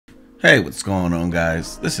Hey, what's going on,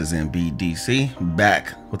 guys? This is MBDC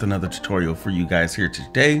back with another tutorial for you guys here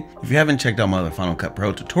today. If you haven't checked out my other Final Cut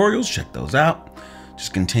Pro tutorials, check those out.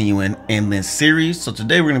 Just continuing in this series. So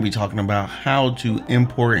today we're going to be talking about how to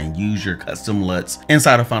import and use your custom LUTs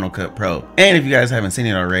inside of Final Cut Pro. And if you guys haven't seen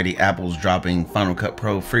it already, Apple's dropping Final Cut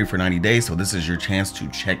Pro free for 90 days. So this is your chance to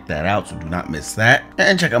check that out. So do not miss that.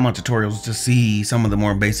 And check out my tutorials to see some of the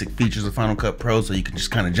more basic features of Final Cut Pro so you can just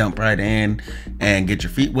kind of jump right in and get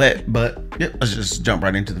your feet wet. But yep, let's just jump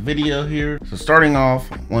right into the video here. So starting off,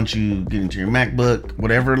 once you get into your MacBook,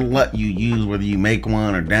 whatever LUT you use, whether you make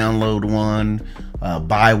one or download one,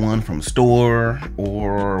 buy one from store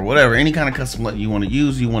or whatever, any kind of custom LUT you want to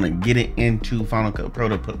use, you want to get it into Final Cut Pro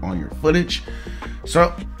to put on your footage.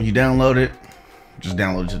 So you download it, just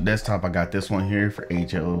download it to the desktop. I got this one here for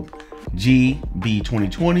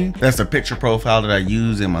HOGB2020. That's the picture profile that I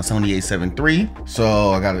use in my Sony a7 III.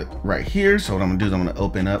 So I got it right here. So what I'm gonna do is I'm gonna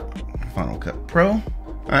open up Final Cut Pro. All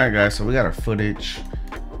right, guys, so we got our footage,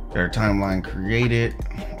 got our timeline created,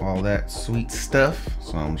 all that sweet stuff.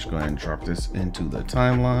 So I'm just going to drop this into the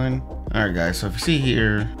timeline. All right, guys, so if you see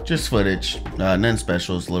here, just footage, nothing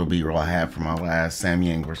special. It's a little B-roll I had from my last Sammy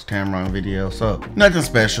Yang vs. Tamron video. So nothing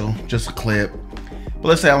special, just a clip. But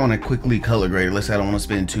let's say I want to quickly color grade it. Let's say I don't want to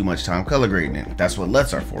spend too much time color grading it. That's what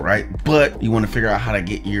LUTs are for, right? But you want to figure out how to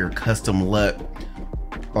get your custom LUT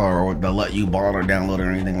or the LUT you bought or downloaded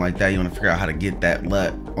or anything like that. You want to figure out how to get that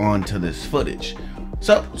LUT onto this footage.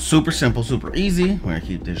 So super simple, super easy. We're gonna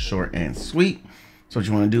keep this short and sweet. So what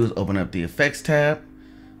you want to do is open up the effects tab.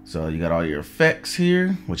 So you got all your effects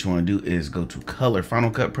here. What you want to do is go to color. Final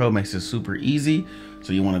Cut Pro makes it super easy.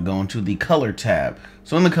 So you want to go into the color tab.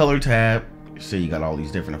 So in the color tab, you see you got all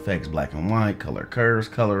these different effects: black and white, color curves,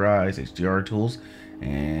 colorize, HDR tools,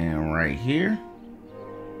 and right here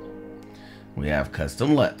we have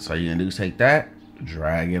custom LUT. So all you're gonna do is take that,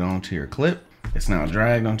 drag it onto your clip. It's now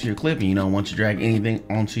dragged onto your clip, and you know, once you drag anything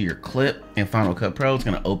onto your clip in Final Cut Pro, it's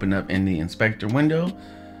gonna open up in the inspector window.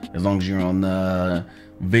 As long as you're on the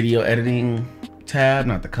video editing tab,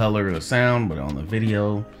 not the color or the sound, but on the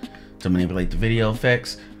video to manipulate the video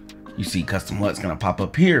effects, you see custom LUT's gonna pop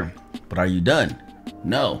up here. But are you done?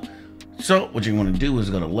 No. So what you want to do is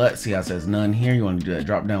go to LUT. See how it says none here? You want to do that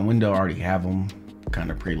drop down window. I already have them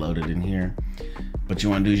kind of preloaded in here. But you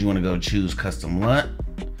want to do is you want to go choose custom LUT.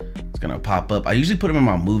 Gonna pop up. I usually put them in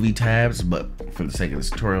my movie tabs, but for the sake of this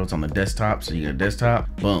tutorial, it's on the desktop. So you get a desktop,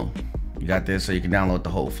 boom, you got this. So you can download the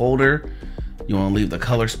whole folder. You want to leave the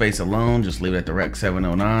color space alone, just leave it at the Rec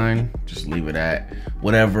 709. Just leave it at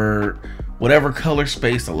whatever color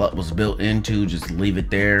space the LUT was built into, just leave it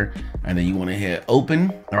there. And then you want to hit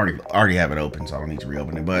open. I already have it open, so I don't need to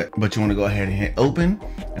reopen it, but you want to go ahead and hit open,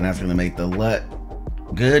 and that's gonna make the LUT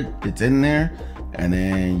good. It's in there, and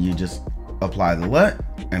then you just apply the LUT,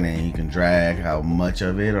 and then you can drag how much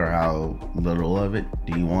of it or how little of it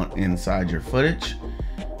do you want inside your footage.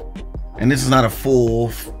 And this is not a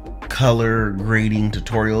full color grading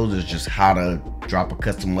tutorial. It's just how to drop a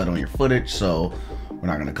custom LUT on your footage. So we're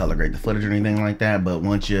not going to color grade the footage or anything like that. But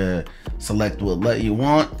once you select what LUT you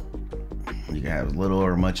want, you can have as little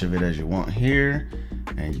or much of it as you want here.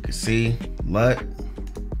 And you can see LUT,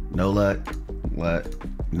 no LUT, LUT,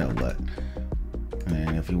 no LUT.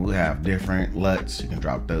 And if you have different LUTs, you can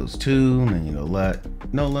drop those too. And then you go LUT,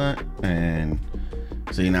 no LUT. And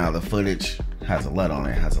so now the footage has a LUT on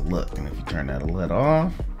it, has a look. And if you turn that LUT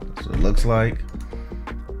off, that's what it looks like.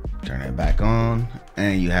 Turn it back on,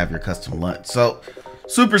 and you have your custom LUT. So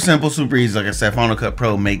super simple, super easy. Like I said, Final Cut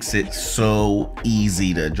Pro makes it so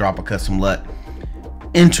easy to drop a custom LUT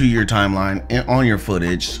into your timeline and on your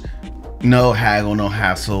footage. No haggle, no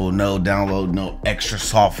hassle, no download, no extra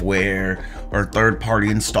software or third-party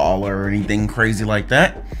installer or anything crazy like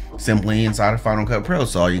that. Simply inside of Final Cut Pro.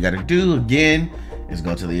 So all you got to do again is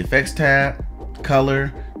go to the effects tab,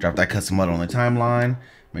 color, drop that custom LUT on the timeline.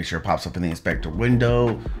 Make sure it pops up in the inspector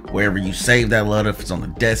window wherever you save that LUT, if it's on the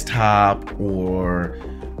desktop, or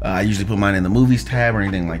I usually put mine in the movies tab or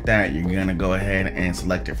anything like that. You're gonna go ahead and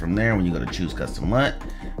select it from there when you go to choose custom LUT,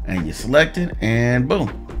 and you select it, and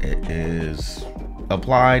boom, it is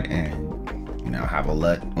applied, and you now have a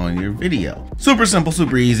LUT on your video. Super simple,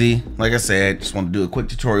 super easy. Like I said, just want to do a quick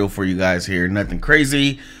tutorial for you guys here. Nothing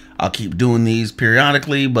crazy. I'll keep doing these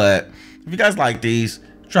periodically, but if you guys like these,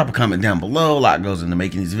 drop a comment down below. A lot goes into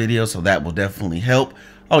making these videos, so that will definitely help.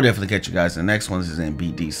 I'll definitely catch you guys in the next one. This is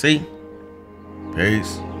MBDC.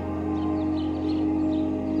 Peace.